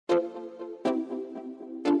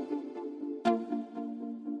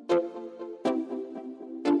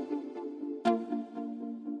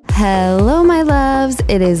Hello, my loves.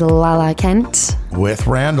 It is Lala Kent. With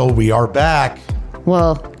Randall, we are back.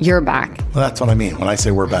 Well, you're back. Well, that's what I mean. When I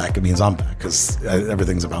say we're back, it means I'm back because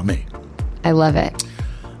everything's about me. I love it.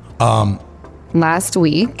 Last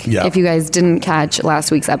week, if you guys didn't catch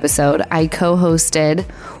last week's episode, I co-hosted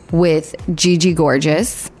with Gigi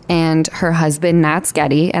Gorgeous and her husband, Nat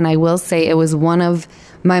Sketty. And I will say it was one of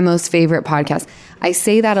my most favorite podcasts. I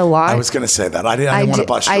say that a lot. I was going to say that. I didn't want to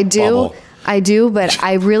bust your bubble. I do, but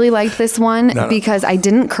I really liked this one because I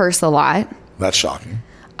didn't curse a lot. That's shocking.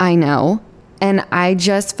 I know. And I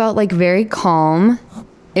just felt like very calm.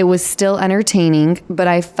 It was still entertaining, but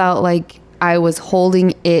I felt like I was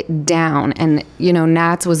holding it down. And, you know,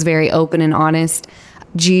 Nats was very open and honest.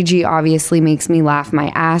 Gigi obviously makes me laugh my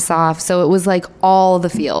ass off. So it was like all the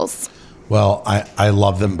feels. Well, I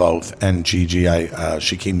love them both. And Gigi,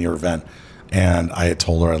 she came to your event and I had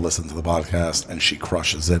told her I listened to the podcast and she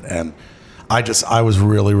crushes it. And I was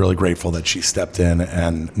really, really grateful that she stepped in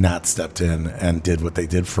and Nat stepped in and did what they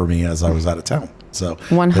did for me as I was out of town. So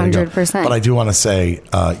 100%. But I do want to say,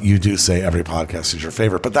 you do say every podcast is your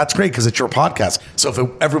favorite, but that's great because it's your podcast. So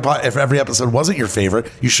if every episode wasn't your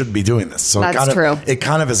favorite, you shouldn't be doing this. So that's true. It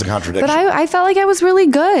kind of is a contradiction. But I felt like I was really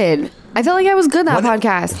good. I felt like I was good that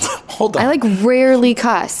podcast. Hold on. I like rarely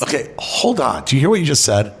cuss. Okay, hold on. Do you hear what you just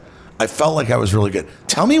said? I felt like I was really good.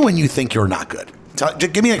 Tell me when you think you're not good.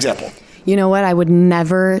 Give me an example. You know what? I would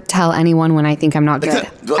never tell anyone when I think I'm not good.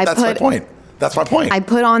 That's my point. That's my point. I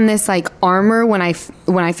put on this like armor when I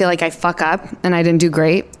feel like I fuck up and I didn't do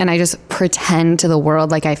great, and I just pretend to the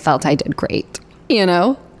world like I felt I did great. You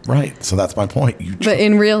know? Right. So that's my point. But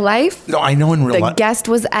in real life, no, I know in real life, the guest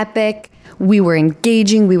was epic. We were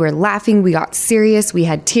engaging. We were laughing. We got serious. We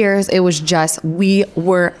had tears. It was just we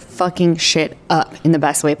were fucking shit up in the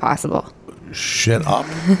best way possible. Shit up.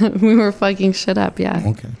 We were fucking shit up. Yeah.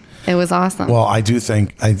 Okay. It was awesome. Well, I do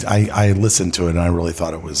think I listened to it and I really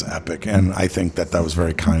thought it was epic. And I think that was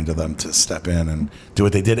very kind of them to step in and do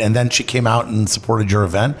what they did. And then she came out and supported your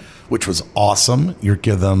event, which was awesome. Your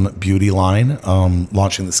Give Them Beauty line,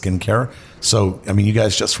 launching the skincare. So, I mean, you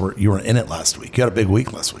guys you were in it last week. You had a big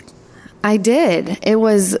week last week. I did. It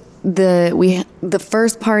was the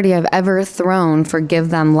first party I've ever thrown for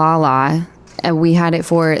Give Them Lala. And we had it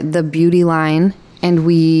for the beauty line. And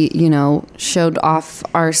we, showed off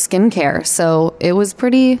our skincare. So it was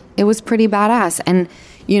pretty badass. And,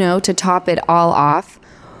 to top it all off,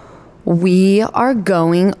 we are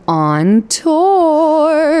going on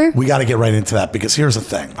tour. We got to get right into that because here's the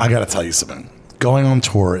thing. I got to tell you something. Going on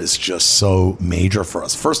tour is just so major for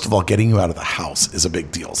us. First of all, getting you out of the house is a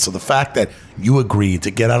big deal. So the fact that you agreed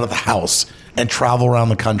to get out of the house and travel around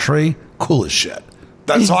the country, cool as shit.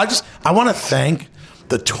 So I want to thank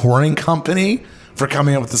the touring company for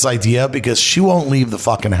coming up with this idea because she won't leave the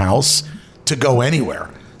fucking house to go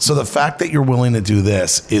anywhere. So the fact that you're willing to do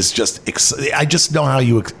this is just, I just know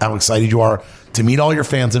how excited you are to meet all your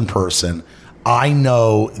fans in person. I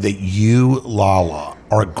know that you, Lala,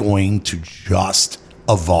 are going to just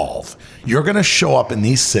evolve. You're going to show up in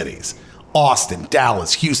these cities, Austin,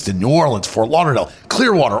 Dallas, Houston, New Orleans, Fort Lauderdale,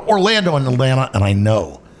 Clearwater, Orlando, and Atlanta. And I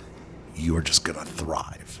know you are just going to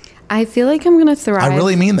thrive. I feel like I'm going to thrive. I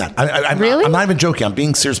really mean that. Really? I'm not even joking. I'm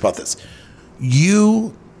being serious about this.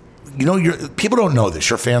 People don't know this.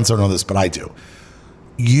 Your fans don't know this, but I do.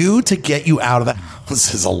 To get you out of the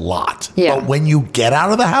house is a lot. Yeah. But when you get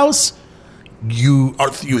out of the house, you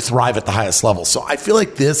thrive at the highest level. So I feel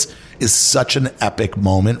like this is such an epic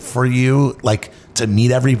moment for you, like to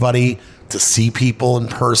meet everybody, to see people in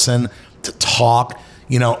person, to talk.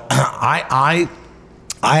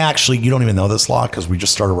 I actually, you don't even know this, Law, because we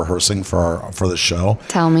just started rehearsing for the show.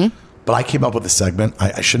 Tell me. But I came up with a segment.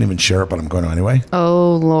 I shouldn't even share it, but I'm going to anyway.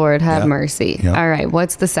 Oh, Lord, have mercy. Yep. All right.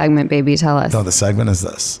 What's the segment, baby? Tell us. No, the segment is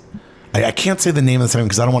this. I can't say the name of the segment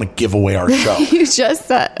because I don't want to give away our show. You just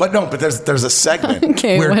said. But there's a segment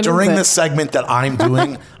where during the segment that I'm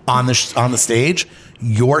doing on the stage,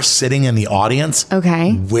 you're sitting in the audience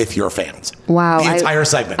with your fans. Wow. The entire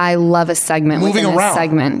segment. I love a segment moving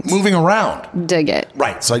around. Moving around. Dig it.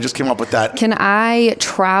 Right. So I just came up with that. Can I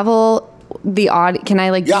travel the audience? Can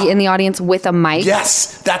I be in the audience with a mic?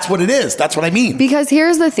 Yes. That's what it is. That's what I mean. Because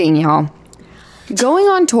here's the thing, y'all. Going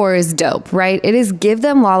on tour is dope, right? It is Give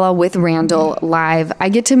Them Lala with Randall live. I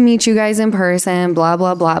get to meet you guys in person, blah,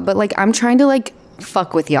 blah, blah. But I'm trying to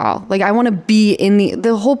fuck with y'all. I want to be in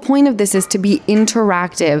the whole point of this is to be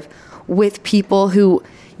interactive with people who,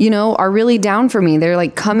 are really down for me. They're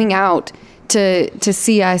coming out to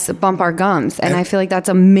see us bump our gums. And I feel like that's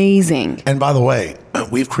amazing. And by the way,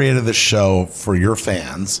 we've created this show for your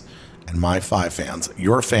fans and my 5 fans,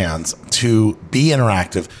 your fans, to be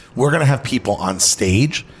interactive. We're going to have people on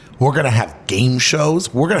stage We're going to have game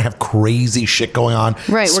shows. We're going to have crazy shit going on.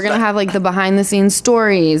 Right. We're going to have like the behind the scenes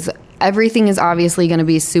stories. Everything is obviously going to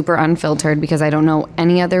be super unfiltered because I don't know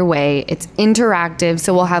any other way. It's interactive.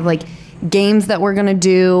 So we'll have like games that we're going to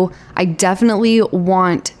do. I definitely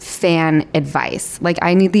want fan advice. Like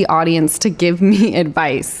I need the audience to give me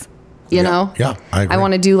advice, you know? Yeah, I agree. I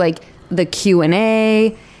want to do like the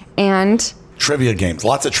Q&A and trivia games.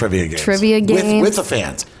 Lots of trivia games. With the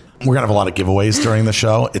fans. We're going to have a lot of giveaways during the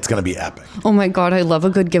show. It's going to be epic. Oh my God, I love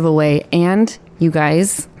a good giveaway. And you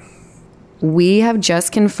guys, we have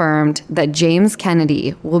just confirmed that James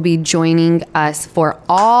Kennedy will be joining us for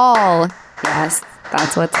all, yes,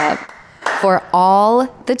 that's what's up, for all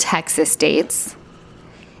the Texas dates.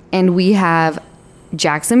 And we have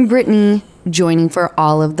Jackson Brittany joining for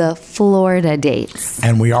all of the Florida dates.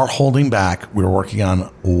 And we are holding back. We're working on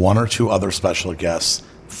one or two other special guests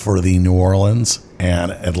for the New Orleans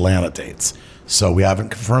and Atlanta dates. So we haven't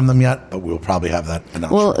confirmed them yet, but we'll probably have that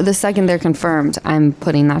announced. Well, the second they're confirmed, I'm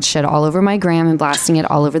putting that shit all over my gram and blasting it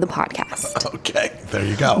all over the podcast. Okay, there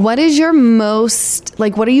you go. What is your most,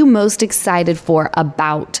 like, what are you most excited for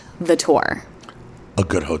about the tour? A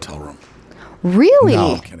good hotel room. Really?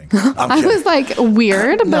 No, I'm kidding. I was like,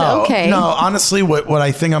 weird, but okay. No, honestly, what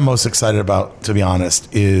I think I'm most excited about, to be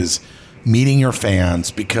honest, is meeting your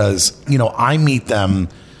fans because, you know, I meet them,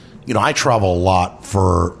 you know, I travel a lot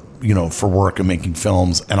for work and making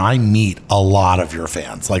films, and I meet a lot of your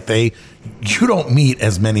fans. Like you don't meet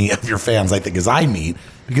as many of your fans, I think, as I meet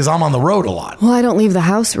because I'm on the road a lot. Well, I don't leave the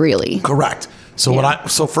house really. Correct. So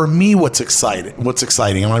so for me, what's exciting,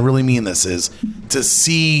 and I really mean this, is to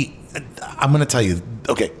see, I'm going to tell you,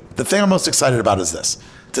 okay, the thing I'm most excited about is this,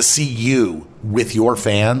 to see you with your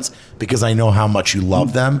fans, because I know how much you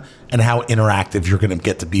love them and how interactive you're going to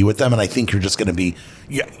get to be with them. And I think you're just going to be,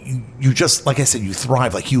 you just, like I said, you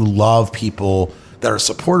thrive. Like you love people that are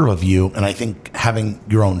supportive of you. And I think having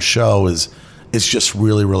your own show is just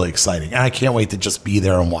really, really exciting. And I can't wait to just be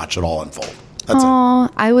there and watch it all unfold.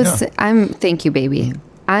 That's it. Thank you, baby.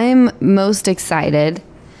 I'm most excited,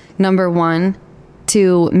 number one,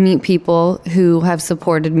 to meet people who have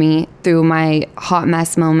supported me through my hot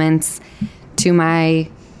mess moments to my,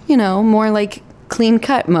 you know, more like clean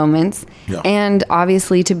cut moments. Yeah. And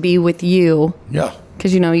obviously to be with you. Yeah.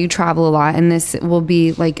 Because, you know, you travel a lot and this will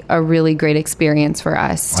be like a really great experience for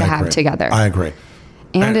us to have together. I agree.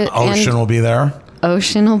 And Ocean will be there.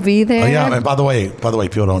 Ocean will be there. Oh, yeah. And by the way,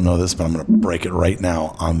 people don't know this, but I'm going to break it right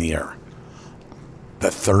now on the air.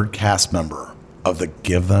 The third cast member of the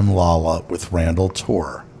Give Them Lala with Randall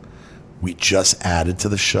tour, we just added to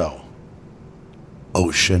the show.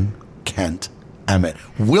 Ocean Kent Emmett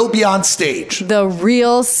will be on stage. The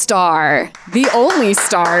real star. The only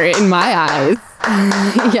star in my eyes.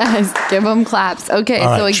 Yes, give them claps. Okay,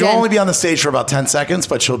 right. So again, she'll only be on the stage for about 10 seconds,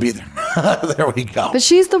 but she'll be there. There we go. But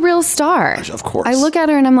she's the real star. Of course. I look at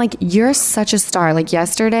her and I'm like, you're such a star. Like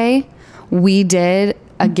yesterday, we did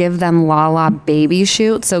a Give Them Lala baby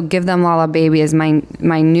shoot. So Give Them Lala baby is my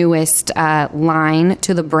newest line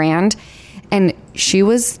to the brand. And she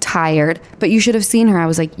was tired, but you should have seen her. I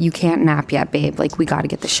was like, you can't nap yet, babe. Like, we got to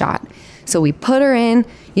get the shot. So we put her in.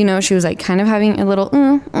 You know, she was like kind of having a little,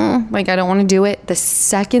 like, I don't want to do it. The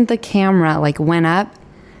second the camera like went up,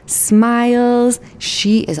 smiles.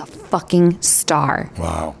 She is a fucking star.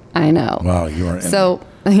 Wow. I know. Wow, you are. So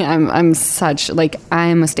I'm such, like,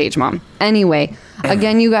 I'm a stage mom. Anyway,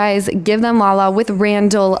 again, you guys, Give Them Lala with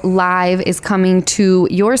Randall live is coming to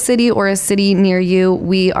your city or a city near you.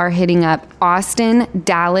 We are hitting up Austin,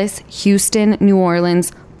 Dallas, Houston, New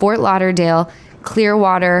Orleans, Fort Lauderdale,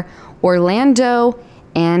 Clearwater, Orlando,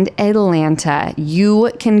 and Atlanta.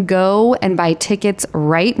 You can go and buy tickets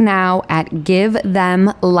right now at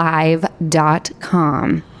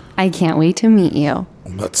givethemlive.com. I can't wait to meet you.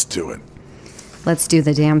 Let's do it. Let's do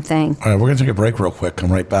the damn thing. All right, we're going to take a break real quick.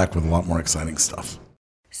 Come right back with a lot more exciting stuff.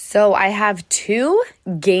 So I have 2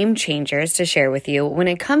 game changers to share with you when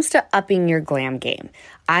it comes to upping your glam game.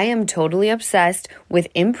 I am totally obsessed with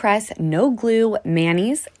Impress No Glue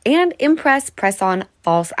Manis and Impress Press-On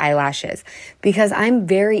False Eyelashes because I'm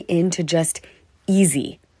very into just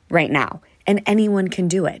easy right now, and anyone can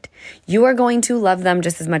do it. You are going to love them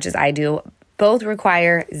just as much as I do. Both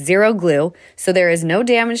require 0 glue, so there is no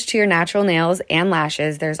damage to your natural nails and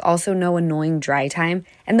lashes. There's also no annoying dry time.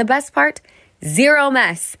 And the best part, 0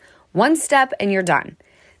 mess. 1 step and you're done.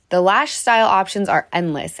 The lash style options are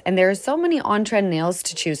endless, and there are so many on-trend nails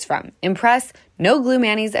to choose from. Impress No Glue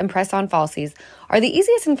Manis and Press-On Falsies are the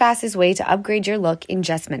easiest and fastest way to upgrade your look in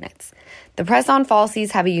just minutes. The Press-On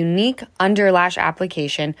Falsies have a unique under lash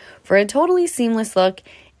application for a totally seamless look,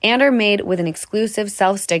 and are made with an exclusive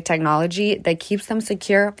self-stick technology that keeps them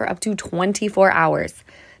secure for up to 24 hours.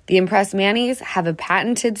 The Impress Manis have a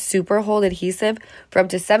patented super hold adhesive for up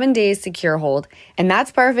to 7 days secure hold, and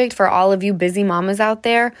that's perfect for all of you busy mamas out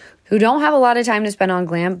there who don't have a lot of time to spend on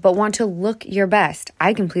glam but want to look your best.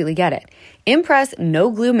 I completely get it. Impress No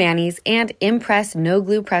Glue Manis and Impress No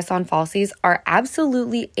Glue Press-On Falsies are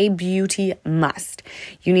absolutely a beauty must.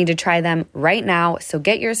 You need to try them right now, so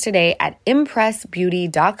get yours today at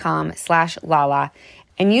impressbeauty.com/Lala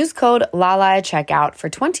and use code LALA at checkout for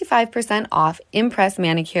 25% off Impress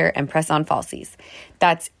Manicure and Press-On Falsies.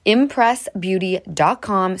 That's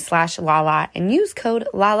impressbeauty.com/Lala and use code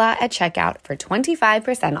LALA at checkout for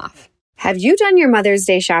 25% off. Have you done your Mother's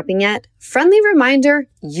Day shopping yet? Friendly reminder,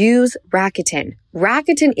 use Rakuten.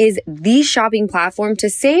 Rakuten is the shopping platform to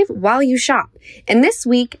save while you shop. And this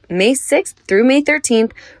week, May 6th through May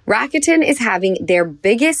 13th, Rakuten is having their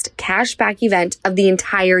biggest cashback event of the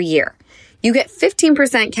entire year. You get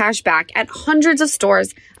 15% cash back at hundreds of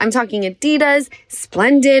stores. I'm talking Adidas,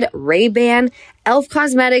 Splendid, Ray-Ban, Elf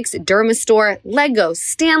Cosmetics, Dermastore, Lego,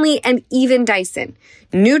 Stanley, and even Dyson.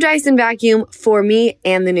 New Dyson vacuum for me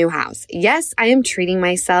and the new house. Yes, I am treating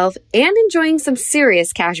myself and enjoying some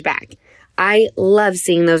serious cash back. I love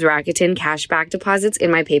seeing those Rakuten cashback deposits in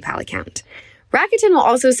my PayPal account. Rakuten will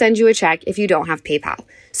also send you a check if you don't have PayPal.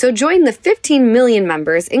 So join the 15 million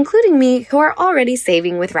members, including me, who are already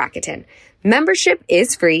saving with Rakuten. Membership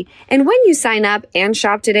is free, and when you sign up and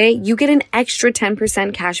shop today, you get an extra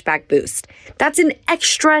 10% cashback boost. That's an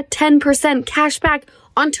extra 10% cashback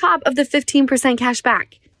on top of the 15%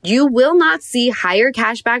 cashback. You will not see higher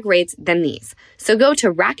cashback rates than these. So go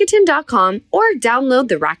to Rakuten.com or download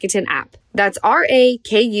the Rakuten app. That's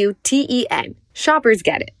Rakuten. Shoppers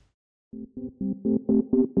get it.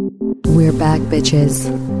 We're back, bitches.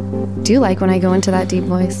 Do you like when I go into that deep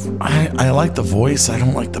voice? I like the voice. I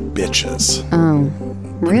don't like the bitches. Oh,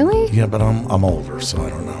 really? Yeah, but I'm older, so I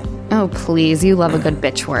don't know. Oh, please. You love a good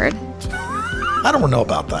bitch word. I don't know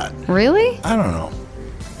about that. Really? I don't know.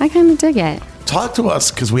 I kind of dig it. Talk to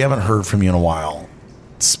us, because we haven't heard from you in a while.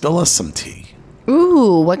 Spill us some tea.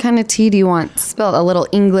 Ooh, what kind of tea do you want spilled? A little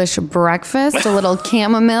English breakfast, a little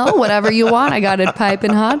chamomile, whatever you want. I got it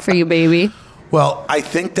piping hot for you, baby. Well, I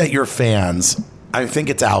think that your fans, I think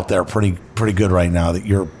it's out there pretty good right now that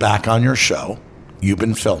you're back on your show. You've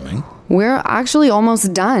been filming. We're actually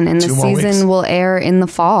almost done, and the season will air in the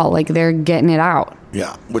fall. Like, they're getting it out.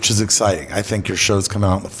 Yeah, which is exciting. I think your show's coming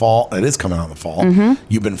out in the fall. It is coming out in the fall. Mm-hmm.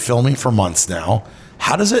 You've been filming for months now.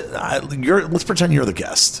 How does it? Let's pretend you're the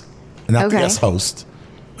guest, not the guest host.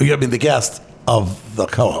 I mean, the guest of the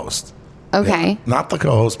co-host. Okay. Yeah, not the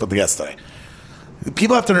co-host, but the guest today.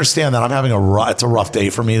 People have to understand that I'm having it's a rough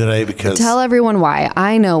day for me today because... Tell everyone why.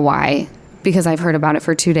 I know why. Because I've heard about it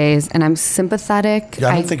for 2 days, and I'm sympathetic. Yeah,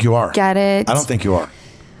 I don't think you are. Get it. I don't think you are.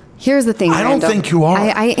 Here's the thing, I don't think you are.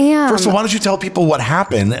 I am. First of all, why don't you tell people what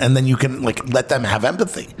happened, and then you can let them have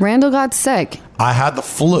empathy. Randall got sick. I had the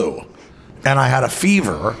flu, and I had a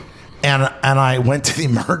fever, and I went to the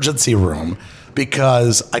emergency room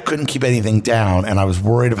because I couldn't keep anything down, and I was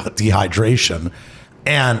worried about dehydration.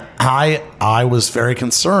 And I was very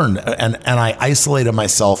concerned, and I isolated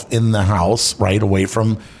myself in the house, right, away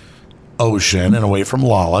from Ocean and away from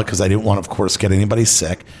Lala, because I didn't want, of course, get anybody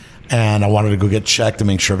sick. And I wanted to go get checked to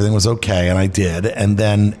make sure everything was okay, and I did. And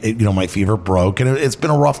then, my fever broke, and it's been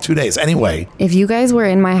a rough 2 days. Anyway. If you guys were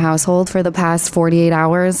in my household for the past 48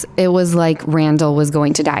 hours, it was like Randall was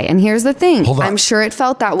going to die. And here's the thing. Hold on. I'm sure it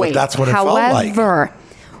felt that way. But that's what it felt like. However,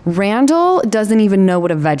 Randall doesn't even know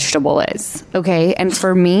what a vegetable is, okay? And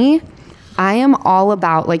for me, I am all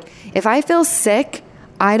about, if I feel sick,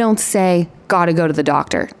 I don't say, gotta go to the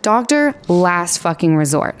doctor. Doctor, last fucking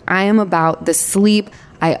resort. I am about the sleep.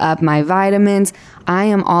 I up my vitamins. I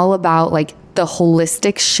am all about, the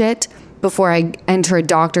holistic shit before I enter a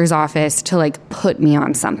doctor's office to, put me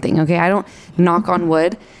on something, okay? I don't knock on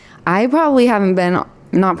wood. I have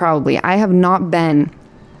not been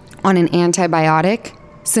on an antibiotic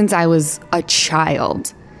since I was a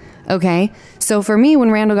child, okay? So for me,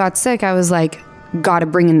 when Randall got sick, I was like, gotta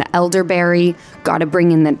bring in the elderberry, gotta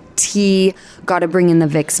bring in the tea, gotta bring in the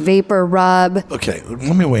Vicks Vapor Rub. Okay,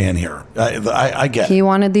 let me weigh in here. I get it. He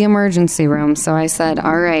wanted the emergency room, so I said,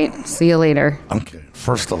 all right, see you later. Okay,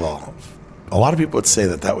 first of all, a lot of people would say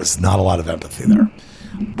that was not a lot of empathy there.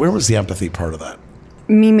 Where was the empathy part of that?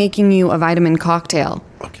 Me making you a vitamin cocktail.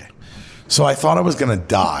 Okay. So I thought I was going to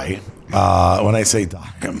die. When I say die,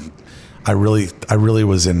 I really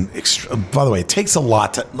was in. By the way, it takes a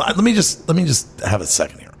lot to. Let me just have a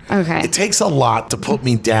second here. Okay. It takes a lot to put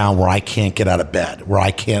me down where I can't get out of bed, where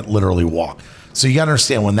I can't literally walk. So you got to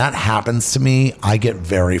understand, when that happens to me, I get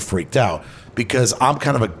very freaked out because I'm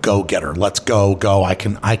kind of a go-getter. Let's go. I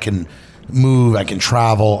can move, I can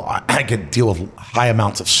travel, I can deal with high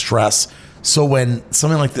amounts of stress. So when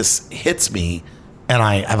something like this hits me and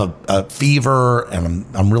I have a fever and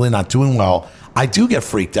I'm really not doing well, I do get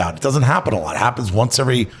freaked out. It doesn't happen a lot. It happens once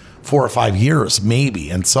every 4 or 5 years, maybe.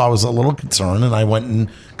 And so I was a little concerned and I went and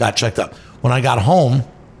got checked up. When I got home,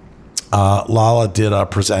 Lala did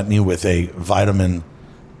present me with a vitamin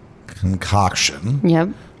concoction. Yep.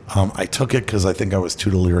 I took it because I think I was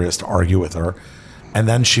too delirious to argue with her. And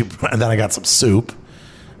then I got some soup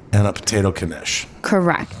and a potato knish.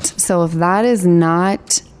 Correct. So if that is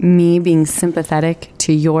not me being sympathetic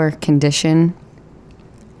to your condition,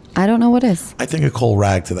 I don't know what is. I think a cold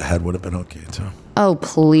rag to the head would have been okay too. Oh,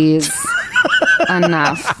 please.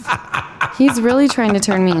 Enough. He's really trying to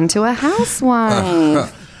turn me into a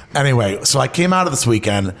housewife. Anyway, so I came out of this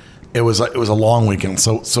weekend. It was a long weekend.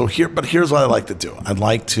 But here's what I like to do. I'd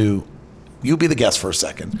like to, you be the guest for a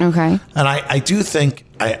second. Okay. And I do think,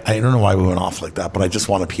 I don't know why we went off like that, but I just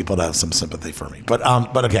wanted people to have some sympathy for me. But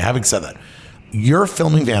okay, having said that, you're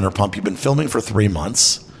filming Vanderpump. You've been filming for 3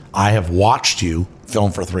 months. I have watched you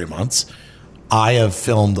film for 3 months. I have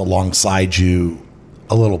filmed alongside you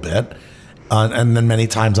a little bit. And then many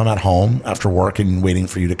times I'm at home after work and waiting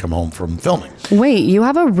for you to come home from filming. Wait, you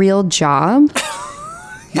have a real job?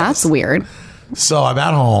 Yes. That's weird. So I'm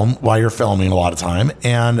at home while you're filming a lot of time.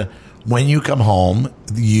 And when you come home,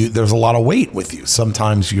 there's a lot of weight with you.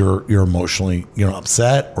 Sometimes you're emotionally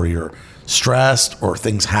upset, or you're stressed, or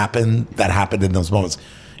things happen that happened in those moments.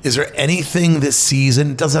 Is there anything this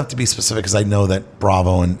season, it doesn't have to be specific because I know that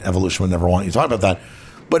Bravo and Evolution would never want you to talk about that,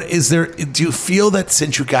 but do you feel that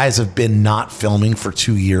since you guys have been not filming for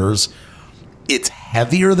 2 years, it's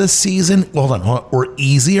heavier this season, or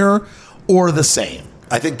easier, or the same?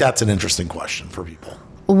 I think that's an interesting question for people.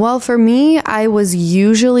 Well, for me, I was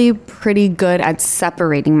usually pretty good at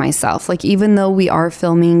separating myself. Like, even though we are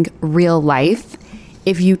filming real life,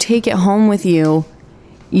 if you take it home with you,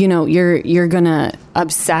 you're going to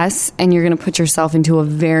obsess and you're going to put yourself into a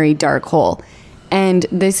very dark hole. And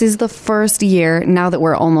this is the first year, now that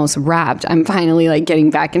we're almost wrapped, I'm finally getting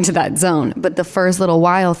back into that zone. But the first little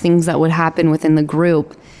while, things that would happen within the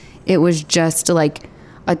group, it was just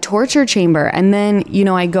a torture chamber. And then,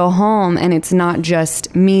 I go home and it's not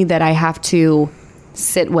just me that I have to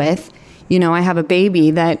sit with. I have a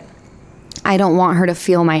baby that I don't want her to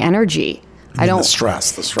feel my energy. The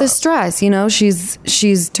stress. The stress,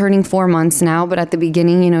 she's turning 4 months now, but at the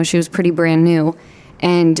beginning, she was pretty brand new.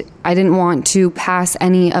 And I didn't want to pass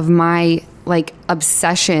any of my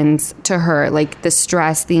obsessions to her, the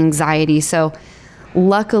stress, the anxiety. So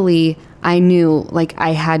luckily I knew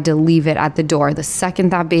I had to leave it at the door. The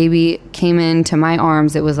second that baby came into my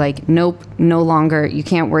arms, it was nope, no longer. You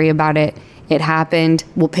can't worry about it. It happened.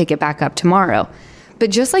 We'll pick it back up tomorrow. But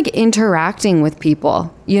just interacting with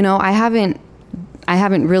people, I haven't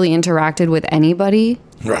really interacted with anybody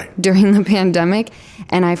during the pandemic,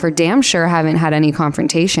 and I for damn sure haven't had any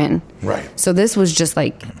confrontation. Right. So this was just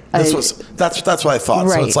that's what I thought.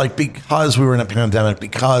 Right. So it's because we were in a pandemic,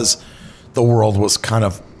 because the world was kind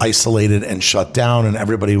of isolated and shut down, and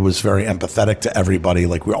everybody was very empathetic to everybody.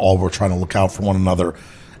 We all were trying to look out for one another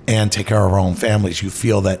and take care of our own families. You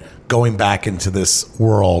feel that going back into this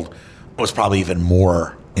world was probably even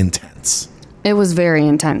more intense. It was very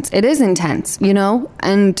intense. It is intense,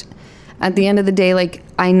 and at the end of the day,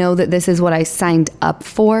 I know that this is what I signed up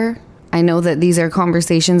for. I know that these are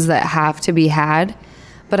conversations that have to be had,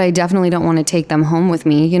 but I definitely don't want to take them home with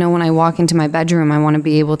me. When I walk into my bedroom, I want to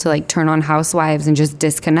be able to turn on Housewives and just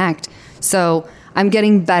disconnect. So I'm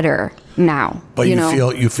getting better now. But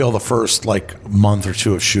you feel the first month or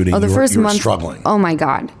two of shooting, the first month, struggling. Oh my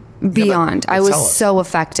God. Beyond. I was so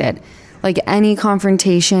affected. Any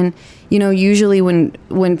confrontation, usually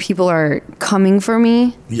when people are coming for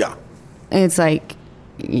me, yeah, it's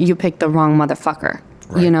you picked the wrong motherfucker.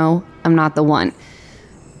 Right. I'm not the one.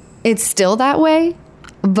 It's still that way,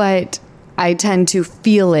 but I tend to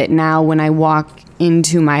feel it now when I walk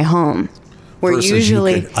into my home. Where versus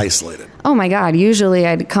usually you could isolate it. Oh my God, usually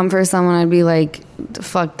I'd come for someone, I'd be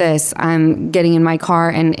fuck this, I'm getting in my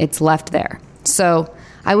car and it's left there. So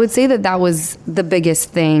I would say that was the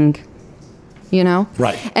biggest thing,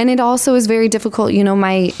 Right. And it also is very difficult,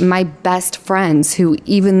 my best friends who,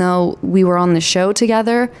 even though we were on the show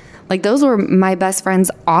together, those were my best friends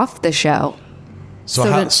off the show.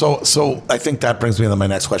 So I think that brings me to my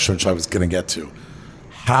next question, which I was going to get to.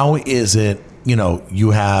 How is it,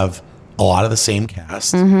 you have a lot of the same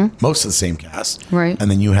cast, most of the same cast, right? And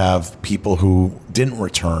then you have people who didn't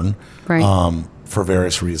return, right, for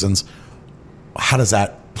various reasons. how does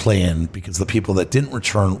that play in? Because the people that didn't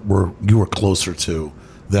return you were closer to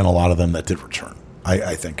than a lot of them that did return.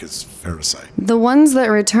 I think is fair to say. The ones that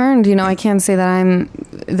returned, I can't say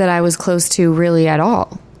that I was close to really at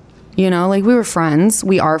all. Like we were friends.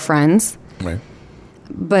 We are friends. Right.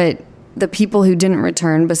 But the people who didn't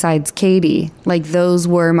return besides Katie, like those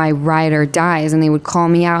were my ride or dies, and they would call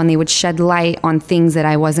me out and they would shed light on things that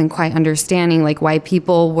I wasn't quite understanding, like why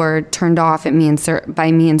people were turned off at me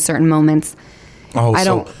by me in certain moments.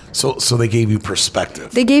 Oh, so they gave you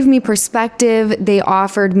perspective. They gave me perspective. They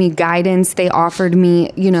offered me guidance. They offered me,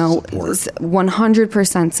 Support.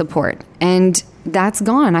 100% support. And that's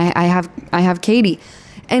gone. I have Katie.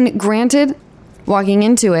 And granted, walking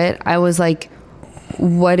into it, I was like,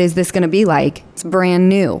 what is this going to be like? It's brand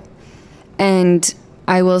new. And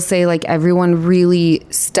I will say, like, everyone really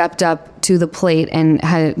stepped up to the plate, and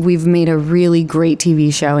we've made a really great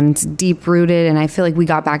TV show, and it's deep rooted, and I feel like we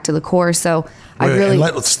got back to the core. So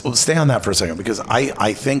let's stay on that for a second, because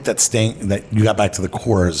I think that you got back to the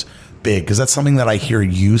core is big, because that's something that I hear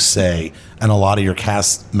you say, and a lot of your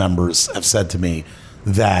cast members have said to me,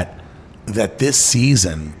 that this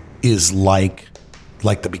season is like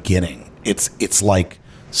the beginning. It's like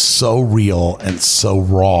so real and so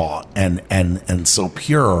raw and so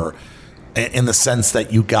pure, in the sense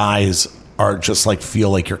that you guys are just like feel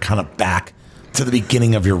like you're kind of back to the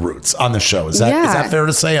beginning of your roots on the show. Is that fair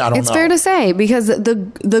to say? I don't know. It's fair to say, because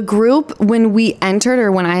the group, when we entered,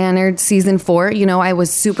 or when I entered season 4, I was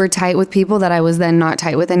super tight with people that I was then not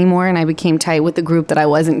tight with anymore, and I became tight with the group that I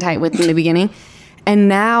wasn't tight with in the beginning. And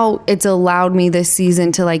now it's allowed me this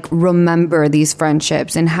season to like remember these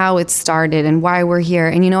friendships and how it started and why we're here.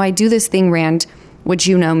 And I do this thing, Rand, which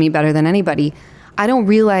you know me better than anybody. I don't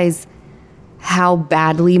realize how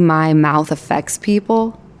badly my mouth affects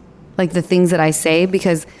people, like the things that I say,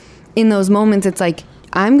 because in those moments it's like,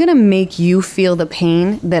 I'm going to make you feel the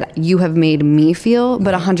pain that you have made me feel,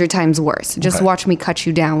 but 100 times worse. Just watch me cut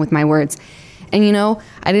you down with my words. And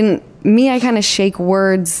I kind of shake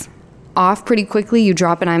words off pretty quickly. You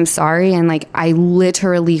drop an I'm sorry, and like I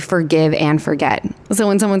literally forgive and forget. So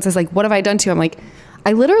when someone says like, what have I done to you? I'm like,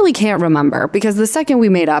 I literally can't remember, because the second we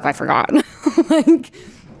made up, I forgot.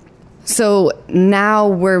 So now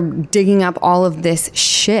we're digging up all of this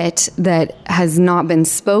shit that has not been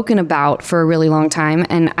spoken about for a really long time,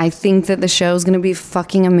 and I think that the show is going to be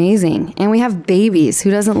fucking amazing. And we have babies.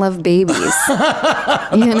 Who doesn't love babies?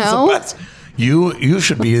 You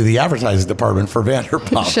should be the advertising department for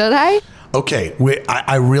Vanderpump. Should I? Okay,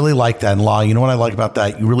 I really like that. And Lala, you know what I like about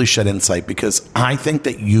that? You really shed insight, because I think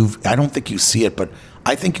that I don't think you see it, but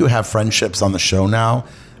I think you have friendships on the show now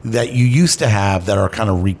that you used to have that are kind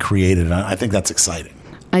of recreated. And I think that's exciting.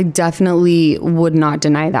 I definitely would not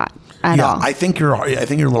deny that at all. I think you're a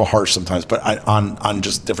little harsh sometimes, but on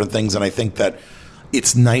just different things. And I think that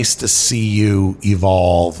it's nice to see you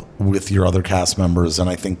evolve with your other cast members. And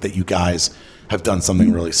I think that you guys have done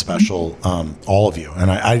something really special, all of you. And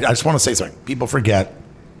I just want to say something. People forget,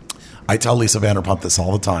 I tell Lisa Vanderpump this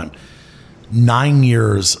all the time, 9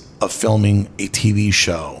 years of filming a TV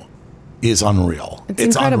show is unreal.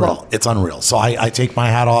 It's incredible. Unreal. It's unreal. So I take my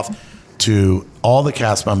hat off to all the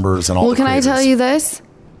cast members and all the creators. Can I tell you this?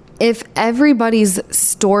 If everybody's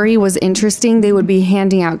story was interesting, they would be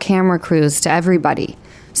handing out camera crews to everybody.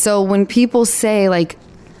 So when people say like,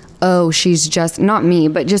 oh, she's just, not me,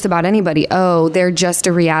 but just about anybody, oh, they're just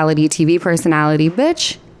a reality TV personality,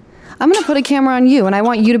 bitch, I'm going to put a camera on you, and I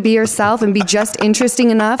want you to be yourself and be just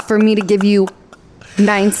interesting enough for me to give you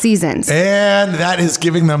 9 seasons. And that is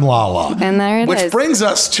giving them Lala. And there it is. Which brings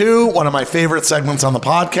us to one of my favorite segments on the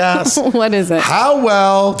podcast. What is it? How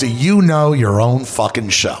well do you know your own fucking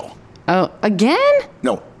show? Oh, again?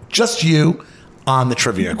 No, just you on the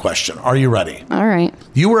trivia question. Are you ready? All right.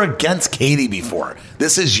 You were against Katie before.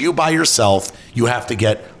 This is you by yourself. You have to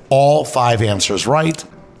get all 5 answers right.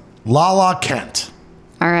 Lala Kent.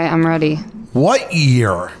 All right, I'm ready. What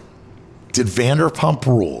year did Vanderpump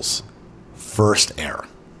Rules first air?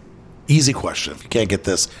 Easy question. If you can't get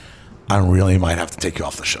this, I really might have to take you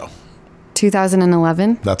off the show.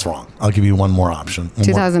 2011? That's wrong. I'll give you one more option.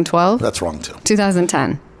 2012? That's wrong too.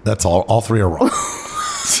 2010? That's all. All 3 are wrong.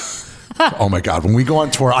 Oh my God. When we go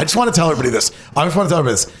on tour, I just want to tell everybody this.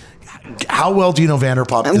 How well do you know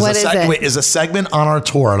Vanderpump? Is a segment on our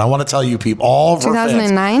tour, and I want to tell you people, all of our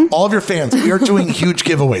 2009? fans, all of your fans, we are doing huge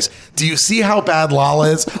giveaways. Do you see how bad Lala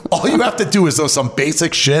is? All you have to do is know some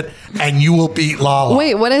basic shit, and you will beat Lala.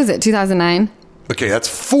 Wait, what is it? 2009? Okay, that's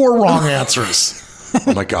 4 wrong answers.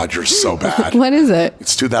 Oh my God, you're so bad. What is it?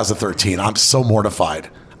 It's 2013. I'm so mortified.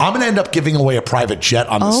 I'm going to end up giving away a private jet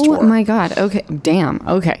on this tour. Oh my God. Okay. Damn.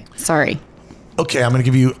 Okay. Sorry. Okay, I'm gonna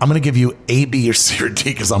give you A, B, or C, or D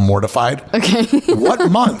because I'm mortified. Okay.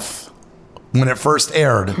 What month, when it first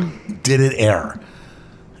aired, did it air?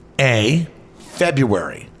 A,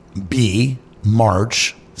 February. B,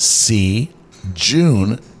 March. C,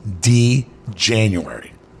 June. D,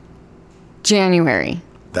 January. January.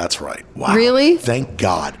 That's right. Wow. Really? Thank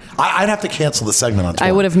God. I'd have to cancel the segment on tour.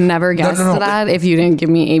 I would have never guessed that if you didn't give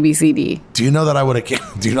me ABCD. Do you know that I would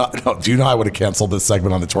have? Do you know I would have canceled this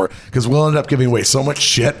segment on the tour because we'll end up giving away so much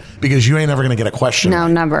shit because you ain't ever gonna get a question. No,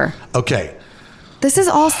 never. Okay. This is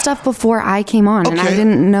all stuff before I came on, and I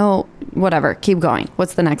didn't know. Whatever. Keep going.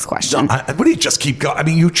 What's the next question? What do you just keep going? I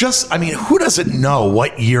mean, who doesn't know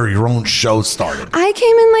what year your own show started? I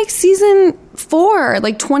came in like season 4,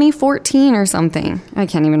 like 2014 or something. I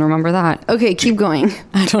can't even remember that. Okay, keep going.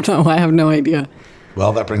 I don't know. I have no idea.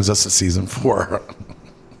 Well, that brings us to season 4.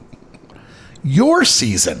 Your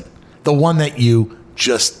season, the one that you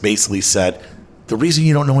just basically said, the reason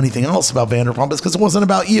you don't know anything else about Vanderpump is because it wasn't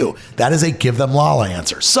about you. That is a give them Lala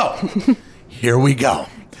answer. So, here we go.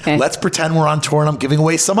 Okay. Let's pretend we're on tour and I'm giving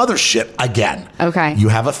away some other shit again. Okay. You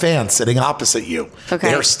have a fan sitting opposite you. Okay.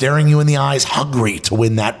 They're staring you in the eyes, hungry to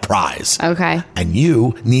win that prize. Okay. And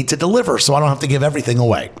you need to deliver so I don't have to give everything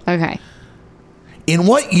away. Okay. In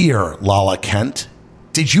what year, Lala Kent,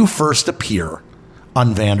 did you first appear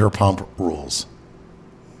on Vanderpump Rules?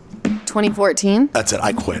 2014? That's it.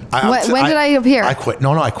 I quit. When did I appear? I quit.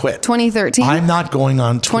 No, I quit. 2013? I'm not going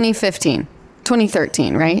on 2015.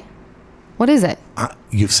 2013, right? What is it?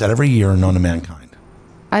 You've said every year known to mankind.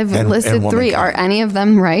 I've listed 3. Are any of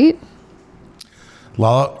them right?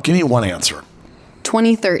 Lala, give me one answer.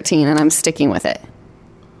 2013, and I'm sticking with it.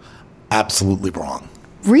 Absolutely wrong.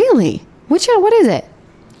 Really? What is it?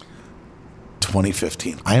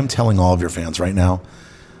 2015. I am telling all of your fans right now,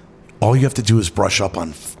 all you have to do is brush up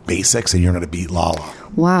on basics and you're going to beat Lala.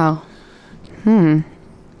 Wow.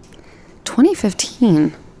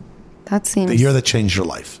 2015. That seems... The year that changed your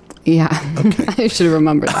life. Yeah. Okay. I should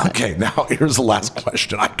remember that. Okay, now here's the last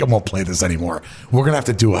question. I won't play this anymore. We're going to have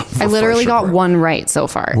to do a refresher. I literally got one right so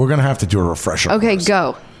far. We're going to have to do a refresher. Okay, course.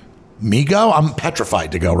 go. Me go? I'm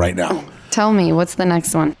petrified to go right now. Tell me, what's the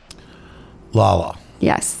next one? Lala.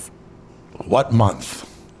 Yes. What month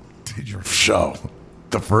did your show,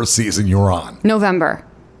 the first season you were on? November.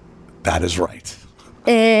 That is right.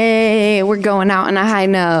 Hey, we're going out on a high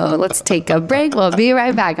note. Let's take a break. We'll be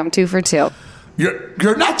right back. I'm 2 for 2.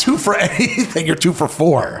 You're not 2 for anything. You're 2 for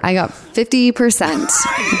 4. I got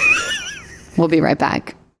 50%. We'll be right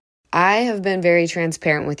back. I have been very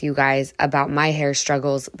transparent with you guys about my hair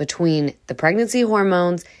struggles between the pregnancy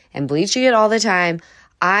hormones and bleaching it all the time.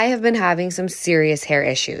 I have been having some serious hair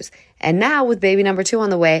issues. And now with baby number 2 on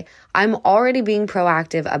the way, I'm already being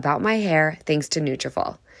proactive about my hair thanks to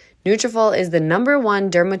Nutrafol. Nutrafol is the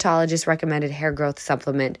 #1 dermatologist recommended hair growth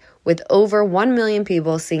supplement with over 1 million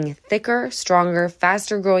people seeing thicker, stronger,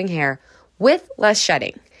 faster growing hair with less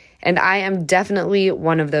shedding. And I am definitely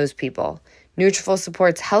one of those people. Nutrafol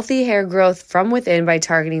supports healthy hair growth from within by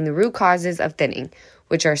targeting the root causes of thinning,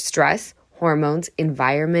 which are stress, hormones,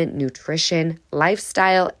 environment, nutrition,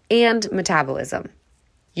 lifestyle, and metabolism.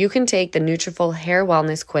 You can take the Nutrafol Hair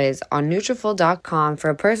Wellness Quiz on Nutrafol.com for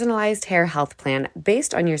a personalized hair health plan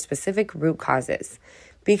based on your specific root causes.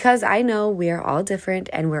 Because I know we are all different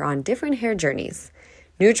and we're on different hair journeys.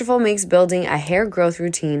 Nutrafol makes building a hair growth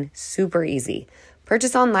routine super easy.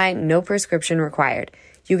 Purchase online, no prescription required.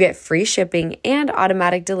 You get free shipping and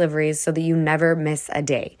automatic deliveries so that you never miss a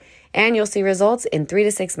day. And you'll see results in 3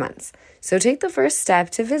 to 6 months. So take the first step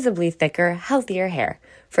to visibly thicker, healthier hair.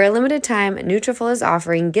 For a limited time, Nutrafol is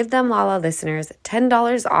offering Give Them Lala listeners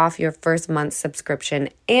 $10 off your first month's subscription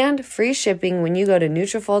and free shipping when you go to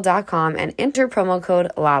Nutrafol.com and enter promo code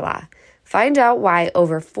LALA. Find out why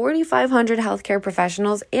over 4,500 healthcare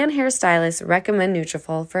professionals and hairstylists recommend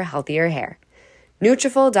Nutrafol for healthier hair.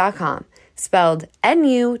 Nutrafol.com, spelled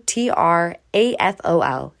Nutrafol.com,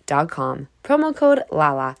 promo code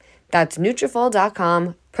LALA. That's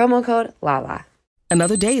Nutrafol.com, promo code LALA.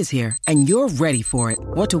 Another day is here, and you're ready for it.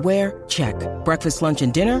 What to wear? Check. Breakfast, lunch,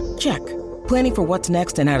 and dinner? Check. Planning for what's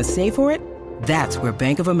next and how to save for it? That's where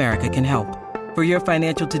Bank of America can help. For your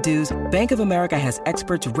financial to-dos, Bank of America has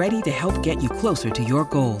experts ready to help get you closer to your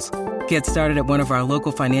goals. Get started at one of our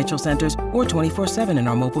local financial centers or 24/7 in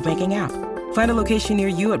our mobile banking app. Find a location near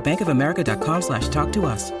you at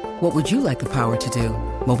bankofamerica.com/talktous. What would you like the power to do?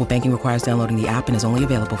 Mobile banking requires downloading the app and is only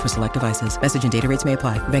available for select devices. Message and data rates may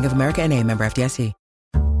apply. Bank of America NA, member FDIC.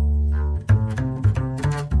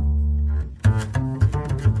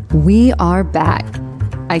 We are back.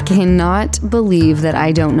 I cannot believe that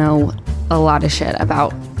I don't know a lot of shit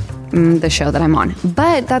about the show that I'm on.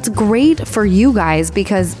 But that's great for you guys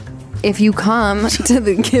because if you come to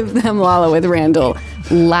the Give Them Lala with Randall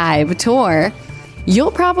live tour,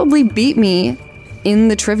 you'll probably beat me in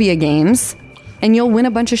the trivia games and you'll win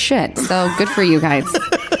a bunch of shit. So good for you guys.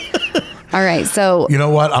 All right, so... You know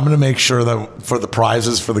what? I'm going to make sure that for the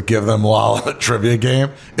prizes for the Give Them Lala trivia game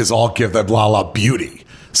is all Give Them Lala beauty.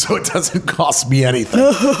 So it doesn't cost me anything.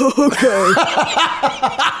 Okay.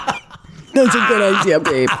 That's a good idea,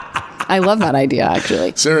 babe. I love that idea,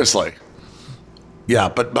 actually. Seriously. Yeah,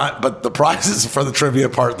 but the prizes for the trivia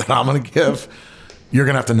part that I'm going to give, you're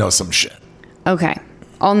going to have to know some shit. Okay.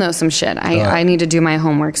 I'll know some shit. I need to do my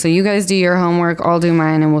homework. So you guys do your homework, I'll do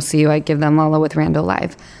mine, and we'll see you at Give Them Lala with Randall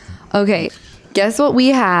live. Okay. Guess what we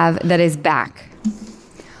have that is back?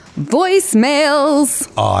 Voicemails.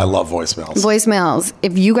 Oh, I love voicemails. Voicemails.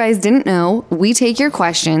 If you guys didn't know, we take your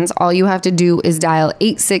questions. All you have to do is dial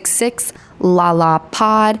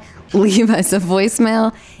 866-LALA-POD. Leave us a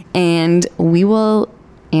voicemail, and we will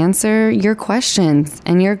answer your questions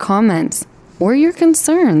and your comments or your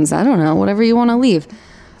concerns. I don't know, whatever you want to leave.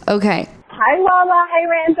 Okay. Hi, Lala. Hi,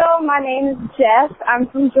 Randall. My name is Jess. I'm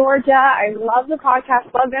from Georgia. I love the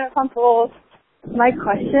podcast. Love PumpRules. My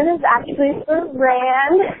question is actually for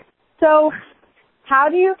Rand. So, how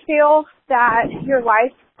do you feel that your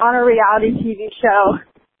life on a reality TV show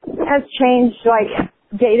has changed, like,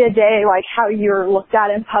 day to day, like how you're looked at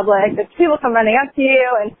in public? If people come running up to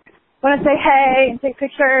you and want to say hey and take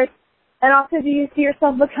pictures? And also, do you see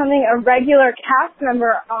yourself becoming a regular cast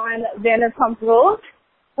member on Vanderpump Rules?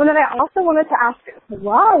 And then I also wanted to ask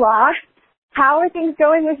Lala, how are things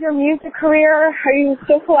going with your music career? Are you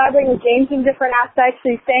still collaborating with James in different aspects?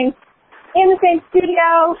 Are you staying in the same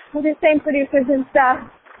studio with the same producers and stuff?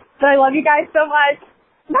 But I love you guys so much.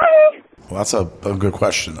 Bye! Well, that's a good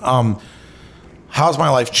question. How's my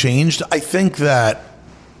life changed? I think that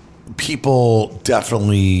people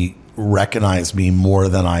definitely recognize me more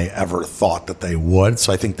than I ever thought that they would.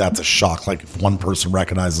 So I think that's a shock. Like if one person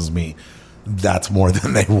recognizes me, that's more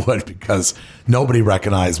than they would because nobody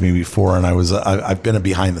recognized me before. And I've been a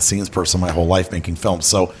behind the scenes person my whole life making films.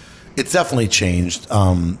 So it's definitely changed, to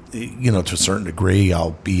a certain degree.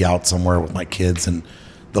 I'll be out somewhere with my kids and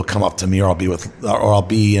they'll come up to me, or I'll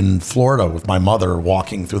be in Florida with my mother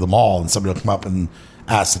walking through the mall and somebody will come up and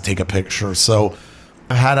ask to take a picture. So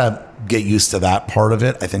I had to get used to that part of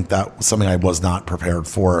it. I think that was something I was not prepared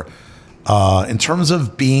for. In terms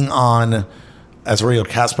of being on as a regular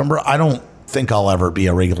cast member, I don't think I'll ever be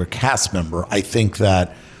a regular cast member. I think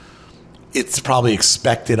that it's probably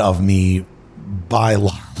expected of me by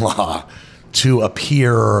law to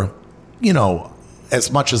appear,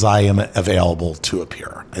 as much as I am available to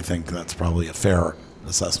appear. I think that's probably a fair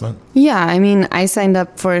assessment. Yeah, I mean, I signed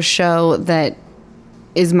up for a show that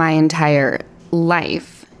is my entire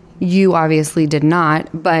life. You obviously did not,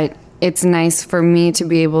 but it's nice for me to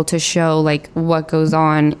be able to show like what goes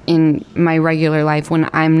on in my regular life when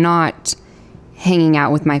I'm not hanging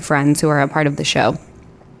out with my friends who are a part of the show.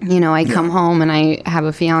 I come home and I have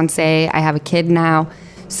a fiance, I have a kid now.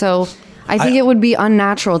 So I think it would be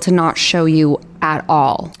unnatural to not show you at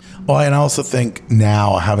all. Well, and I also think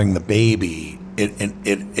now having the baby,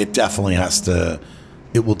 it definitely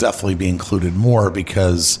it will definitely be included more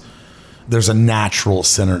because there's a natural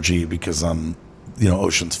synergy because I'm,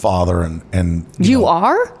 Ocean's father and you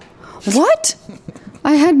are? What?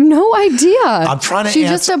 I had no idea. I'm trying to She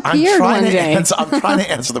just appeared one day. I'm trying to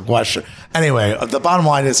answer the question. Anyway, the bottom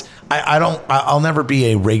line is I'll never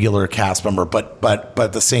be a regular cast member, but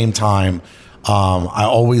at the same time, I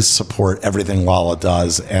always support everything Lala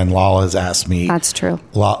does, and Lala has asked me. That's true.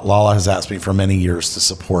 Lala has asked me for many years to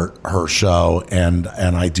support her show, and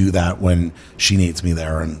I do that when she needs me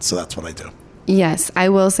there, and so that's what I do. Yes, I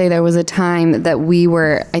will say there was a time that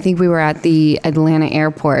I think we were at the Atlanta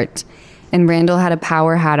airport, and Randall had a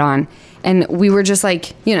power hat on, and we were just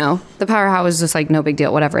like, the power hat was just like, no big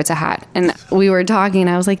deal, whatever, it's a hat. And we were talking, and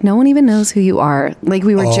I was like, no one even knows who you are. Like,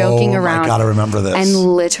 we were joking around. I gotta remember this. And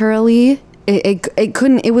literally,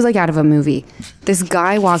 it was like out of a movie. This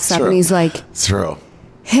guy walks up and he's like, it's true.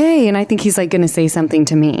 Hey, and I think he's like going to say something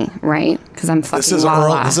to me, right? Because I'm fucking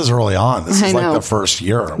Lala. This is early on. This is like the first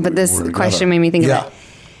year. But this question made me think of it.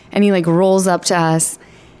 And he like rolls up to us,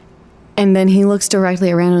 and then he looks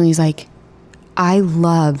directly at Randall and he's like, I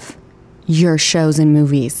love your shows and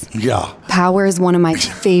movies. Yeah. Power is one of my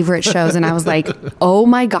favorite shows. And I was like, oh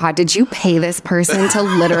my God, did you pay this person to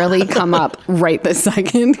literally come up right this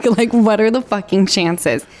second? Like, what are the fucking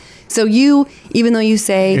chances? So you, even though you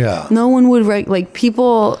say no one would write, like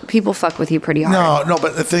people fuck with you pretty hard. No,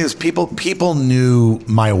 but the thing is, people knew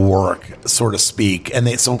my work, so to speak, and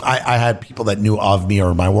I had people that knew of me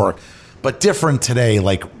or my work, but different today.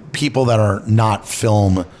 Like people that are not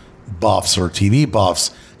film buffs or TV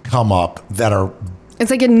buffs come up that are. It's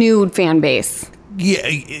like a new fan base.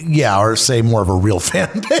 Yeah, or say more of a real fan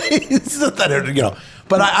base. That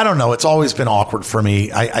But I don't know. It's always been awkward for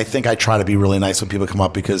me. I think I try to be really nice when people come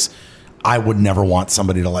up because I would never want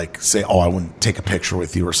somebody to like say, "Oh, I wouldn't take a picture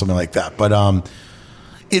with you" or something like that. But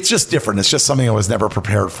it's just different. It's just something I was never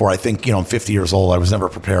prepared for. I think I'm 50 years old. I was never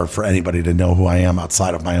prepared for anybody to know who I am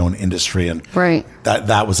outside of my own industry, and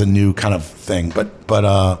that was a new kind of thing. But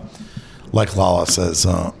like Lala says,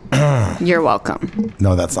 you're welcome.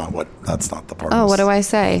 No, that's not the part. Oh, what do I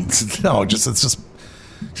say? No, it's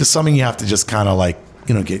just something you have to just kind of like.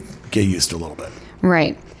 Get used to a little bit.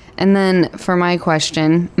 Right. And then for my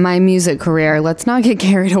question, my music career, let's not get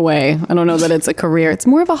carried away. I don't know that it's a career. It's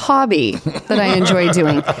more of a hobby that I enjoy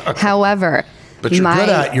doing. However, but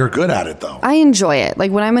you're good at it though. I enjoy it.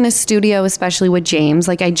 Like when I'm in a studio, especially with James,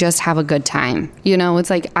 like I just have a good time. It's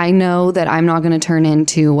like I know that I'm not going to turn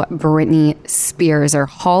into Britney Spears or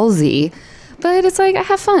Halsey, but it's like I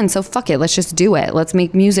have fun. So fuck it. Let's just do it. Let's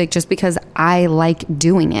make music just because I like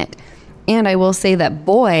doing it. And I will say that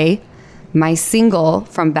Boy, my single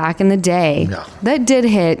from back in the day, that did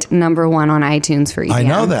hit #1 on iTunes for EDM. I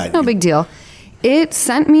know that. No big deal. It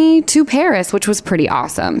sent me to Paris, which was pretty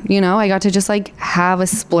awesome. I got to just like have a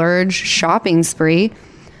splurge shopping spree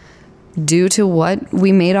due to what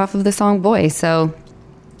we made off of the song Boy. So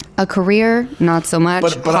a career, not so much.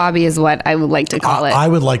 But hobby is what I would like to call it. I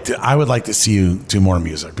would like to see you do more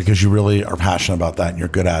music because you really are passionate about that and you're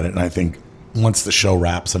good at it. And I think once the show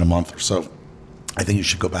wraps in a month or so, I think you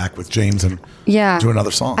should go back with James and do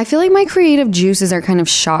another song. I feel like my creative juices are kind of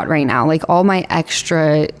shot right now. Like all my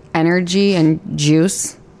extra energy and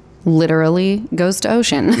juice literally goes to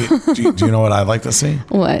ocean. do you know what I'd like to see?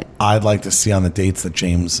 What? I'd like to see on the dates that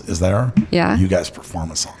James is there. Yeah. You guys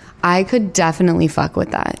perform a song. I could definitely fuck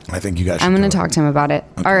with that. I think you guys should. I'm going to talk to him about it.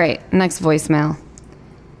 Okay. All right. Next voicemail.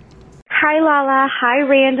 Hi, Lala. Hi,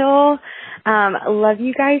 Randall. Love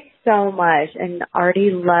you guys so much and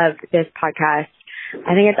already loved this podcast.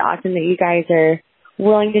 I think it's awesome that you guys are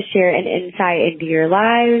willing to share an insight into your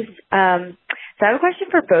lives. So I have a question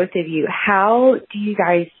for both of you. How do you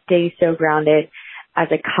guys stay so grounded as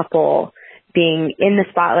a couple, being in the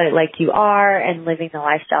spotlight like you are and living the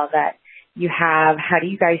lifestyle that you have? How do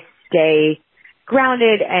you guys stay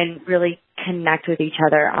grounded and really connect with each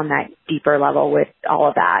other on that deeper level with all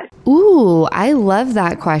of that? Ooh, I love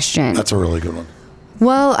that question. That's a really good one.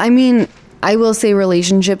 Well, I mean, I will say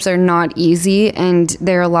relationships are not easy and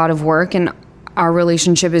they're a lot of work, and our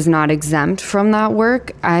relationship is not exempt from that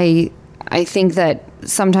work. I think that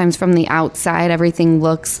sometimes from the outside, everything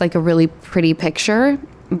looks like a really pretty picture,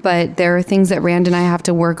 but there are things that Rand and I have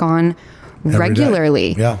to work on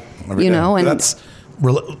regularly. Yeah. Every day. And that's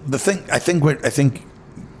the thing. I think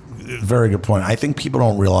very good point. I think people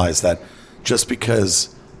don't realize that just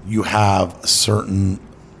because you have a certain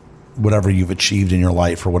whatever you've achieved in your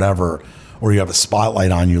life or whatever, or you have a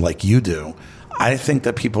spotlight on you like you do, I think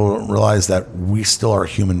that people don't realize that we still are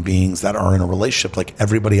human beings that are in a relationship like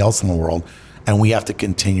everybody else in the world, and we have to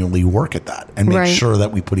continually work at that and make sure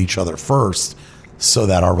that we put each other first so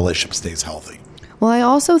that our relationship stays healthy. Well, I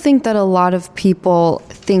also think that a lot of people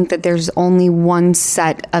think that there's only one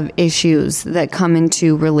set of issues that come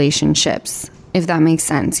into relationships, if that makes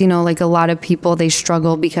sense. Like a lot of people, they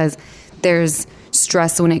struggle because there's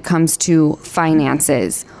stress when it comes to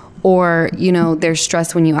finances, or, there's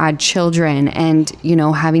stress when you add children, and,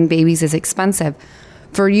 having babies is expensive.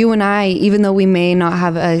 For you and I, even though we may not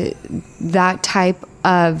have that type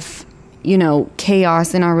of,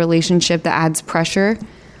 chaos in our relationship that adds pressure,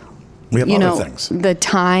 we have other things. The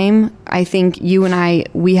time, I think you and I,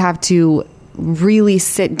 we have to really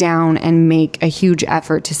sit down and make a huge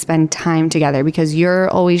effort to spend time together, because you're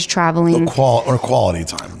always traveling. Quality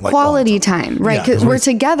time. Quality time, right? Because we're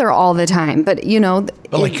together all the time. But,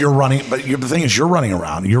 But you're running, the thing is you're running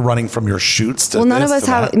around. You're running from your shoots to neither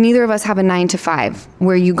of us have a 9 to 5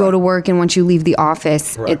 where you go to work and once you leave the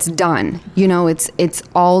office, it's done. It's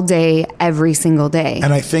all day, every single day.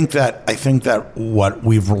 And I think that what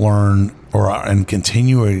we've learned and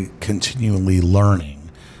continually learning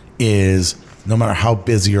is no matter how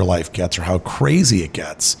busy your life gets or how crazy it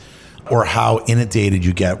gets or how inundated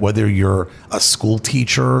you get, whether you're a school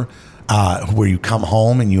teacher where you come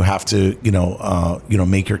home and you have to,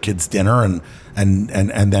 make your kids dinner and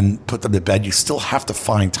then put them to bed, you still have to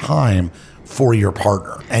find time for your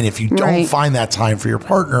partner. And if you don't find that time for your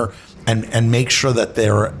partner and make sure that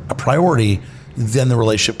they're a priority, then the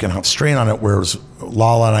relationship can have strain on it. Whereas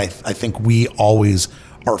Lala and I think we always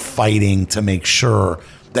are fighting to make sure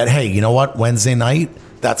that, hey, you know what? Wednesday night,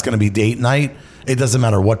 that's going to be date night. It doesn't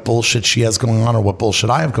matter what bullshit she has going on or what bullshit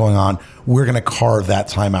I have going on. We're going to carve that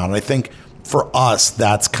time out. And I think for us,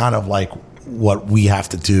 that's kind of like what we have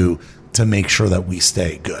to do to make sure that we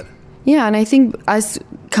stay good. Yeah, and I think us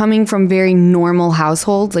coming from very normal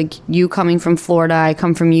households, like you coming from Florida, I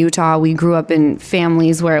come from Utah, we grew up in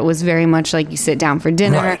families where it was very much like you sit down for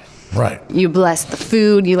dinner. Right. You bless the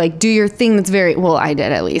food. You like do your thing that's very, well, I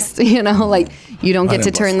did at least, you know, like you don't get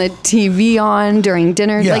to turn the TV on during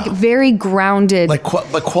dinner. Yeah. Like very grounded. Like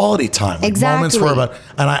quality time. Like exactly. Moments where about,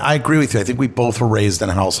 and I agree with you. I think we both were raised in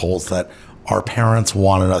households that our parents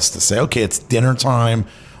wanted us to say, okay, it's dinner time.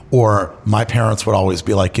 Or my parents would always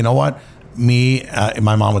be like, you know what?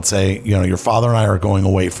 My mom would say, you know, your father and I are going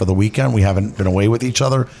away for the weekend. We haven't been away with each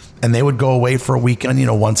other. And they would go away for a weekend, you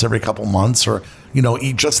know, once every couple months or, you know,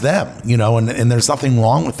 eat just them, you know, and there's nothing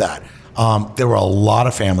wrong with that. There were a lot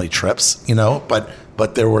of family trips, you know, but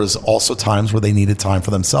there was also times where they needed time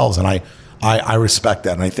for themselves. And I respect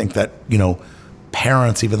that. And I think that, you know,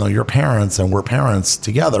 parents, even though you're parents and we're parents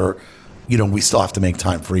together, you know, we still have to make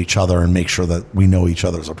time for each other and make sure that we know each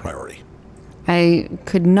other as a priority. I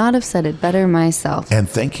could not have said it better myself. And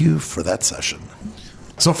thank you for that session.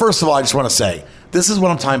 So first of all, I just want to say, this is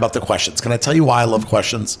what I'm talking about, the questions. Can I tell you why I love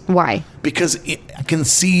questions? Why? Because I can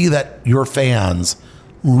see that your fans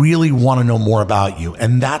really want to know more about you.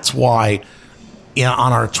 And that's why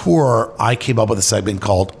on our tour, I came up with a segment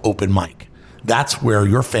called Open Mic. That's where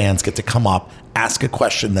your fans get to come up, ask a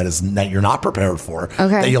question that you're not prepared for,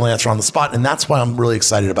 that you'll answer on the spot. And that's why I'm really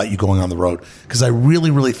excited about you going on the road, because I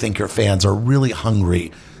really, really think your fans are really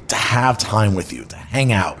hungry to have time with you, to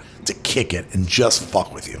hang out, to kick it, and just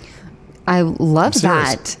fuck with you. I love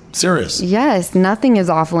that. Serious. Yes, nothing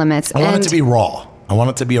is off limits. I want it to be raw. I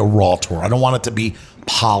want it to be a raw tour. I don't want it to be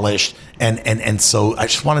polished. And so I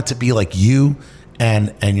just want it to be like you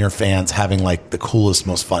and your fans having like the coolest,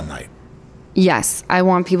 most fun night. Yes, I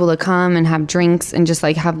want people to come and have drinks and just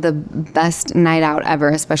like have the best night out ever,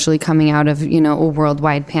 especially coming out of, you know, a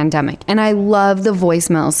worldwide pandemic. And I love the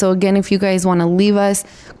voicemail. So again, if you guys want to leave us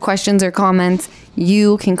questions or comments,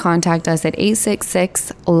 you can contact us at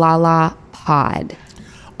 866-LALA-POD.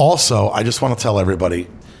 Also, I just want to tell everybody,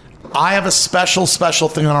 I have a special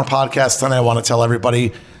thing on our podcast tonight. I want to tell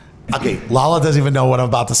everybody. Okay, Lala doesn't even know what I'm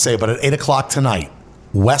about to say, but at 8 o'clock tonight,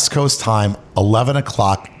 West Coast time, 11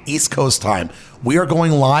 o'clock East Coast time, we are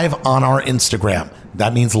going live on our Instagram.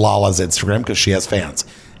 That means Lala's Instagram because she has fans.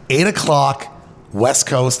 8 o'clock West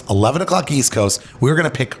Coast, 11 o'clock East Coast. We're going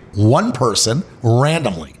to pick one person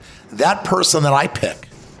randomly. That person that I pick,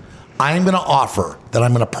 I am going to offer, that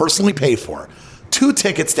I'm going to personally pay for, 2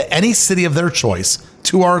 tickets to any city of their choice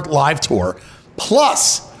to our live tour,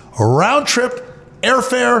 plus a round trip,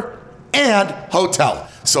 airfare, and hotel.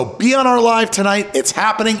 So be on our live tonight. It's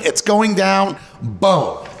happening. It's going down.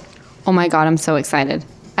 Boom. Oh my God, I'm so excited.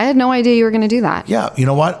 I had no idea you were going to do that. Yeah, you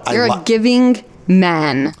know what? You're a giving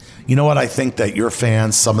man. You know what? I think that your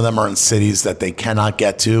fans, some of them are in cities that they cannot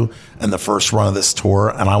get to in the first run of this tour,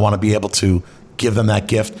 and I want to be able to give them that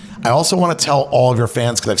gift. I also want to tell all of your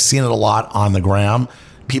fans, because I've seen it a lot on the gram,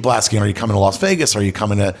 people asking, are you coming to Las Vegas? Are you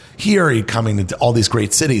coming to here? Are you coming to all these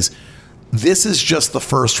great cities? This is just the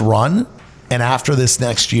first run. And after this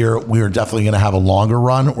next year, we are definitely going to have a longer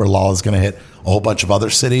run where Lala's going to hit a whole bunch of other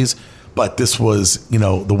cities. But this was, you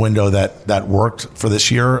know, the window that worked for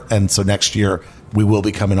this year. And so next year, we will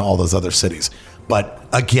be coming to all those other cities. But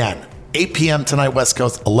again, 8 p.m. tonight, West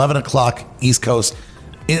Coast, 11 o'clock, East Coast,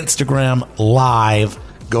 Instagram live.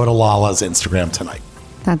 Go to Lala's Instagram tonight.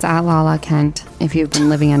 That's at Lala Kent, if you've been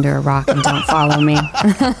living under a rock and don't follow me.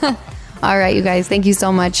 All right, you guys, thank you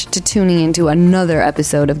so much to tuning into another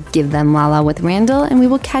episode of Give Them Lala with Randall, and we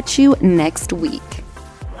will catch you next week.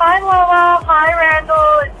 Hi, Lala. Hi,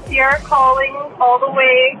 Randall. It's Sierra calling all the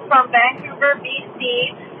way from Vancouver,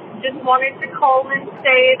 BC. Just wanted to call and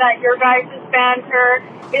say that your guys' banter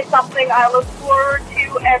is something I look forward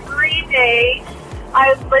to every day.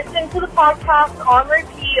 I listen to the podcast on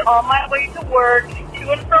repeat on my way to work,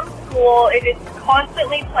 to and from school. It is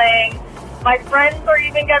constantly playing. My friends are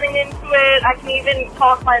even getting into it. I can even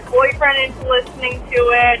talk my boyfriend into listening to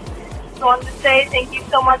it. So I wanted to say thank you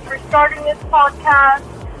so much for starting this podcast.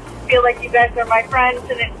 I feel like you guys are my friends,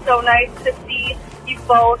 and it's so nice to see you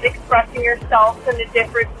both expressing yourselves in a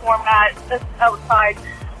different format that's outside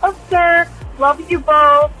of Sir. Love you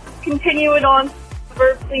both. Continue it on,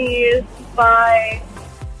 please. Bye.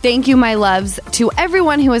 Thank you, my loves, to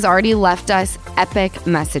everyone who has already left us epic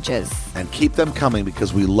messages. And keep them coming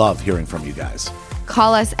because we love hearing from you guys.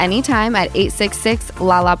 Call us anytime at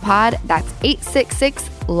 866-LALA-POD. That's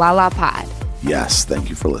 866-LALA-POD. Yes, thank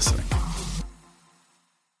you for listening.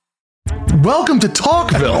 Welcome to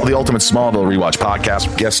Talkville, the ultimate Smallville rewatch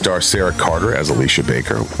podcast. Guest star Sarah Carter as Alicia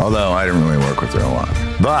Baker. Although I didn't really work with her a lot.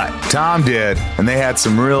 But Tom did, and they had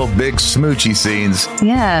some real big smoochy scenes.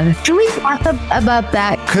 Yeah. Can we talk about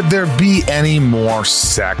that? Could there be any more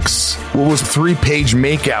sex? What was a 3-page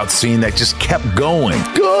makeout scene that just kept going?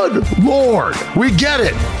 Good Lord. We get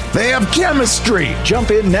it. They have chemistry. Jump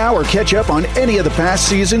in now or catch up on any of the past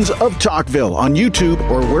seasons of Talkville on YouTube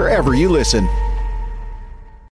or wherever you listen.